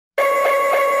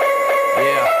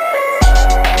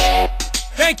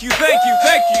Thank you,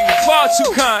 far too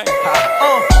kind.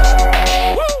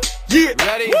 Yeah.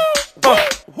 Ready? Let's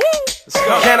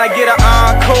go. Can I get an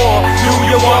encore? Do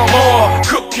you want more?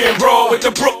 Cook and roll with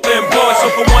the Brooklyn boys. So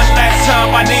for one last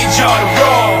time, I need y'all to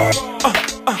roll.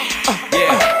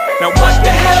 Yeah. Now what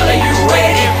the hell are you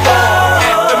waiting for?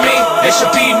 After me, there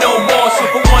should be no more.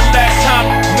 So for one last time,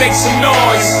 make some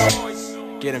noise.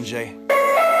 Get him, Jay.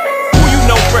 Who you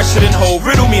know fresher than Ho?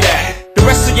 Riddle me that. The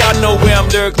rest of y'all know where I'm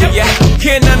lyrically at.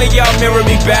 Can't none of y'all mirror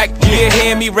me back. Yeah,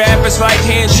 hear me rap, it's like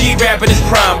hand G rapping his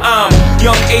prime. I'm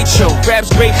young H.O., raps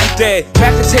Grateful Dead,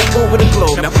 back to take over the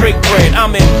globe, now break bread.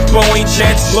 I'm in Boeing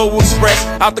Jets, Global Express,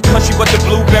 out the country but the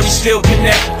blueberries still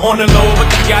connect. On the low but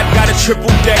the yacht got a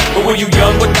triple deck. But when you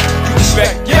young, what you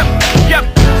expect? Yep,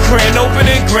 grand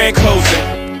opening, grand closing.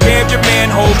 Damn your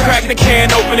manhole, crack the can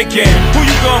open again. Who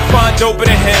you gonna find open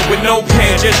in him with no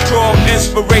pen? Just draw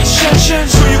inspiration.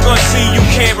 Who you gonna see you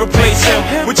can't replace him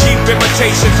with cheap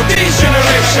imitations of these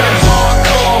generations?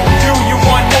 Hardcore, do you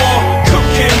want more? Cook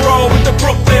and roll with the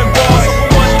Brooklyn boys. So for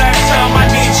one last time, I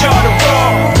need y'all to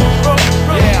roll.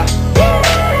 Yeah.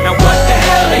 Now what the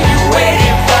hell are you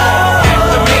waiting for?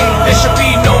 After me, there should be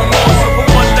no more. So for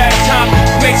one last time,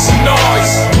 make some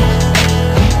noise.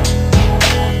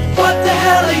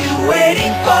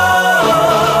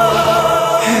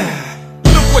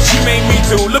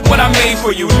 Look what I made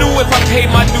for you. Knew if I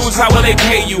paid my dues, how will they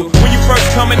pay you? When you first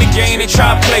come in the game, they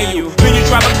try to play you. Then you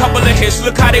drop a couple of hits,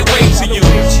 look how they wave to you.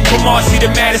 From Marcy to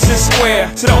Madison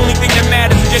Square, to the only thing that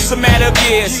matters is just a matter of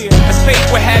years. As fate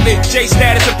would have it, J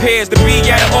status appears to be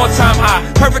at an all-time high.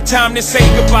 Perfect time to say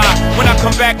goodbye. When I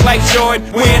come back like Jordan,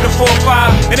 we're in the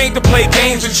 4-5. It ain't to play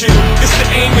games with you, it's to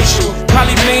aim at you,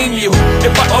 probably maim you.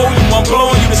 If I owe you, I'm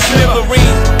blowing you to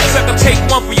smithereens. I'll take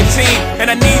one for your team,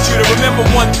 and I need you to remember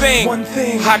one thing.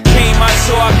 I came, I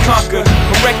saw, I conquered.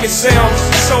 A record sales,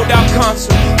 sold out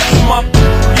concert. Come up,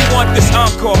 you want this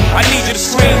encore? I need you to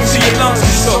scream till your lungs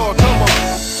are sore.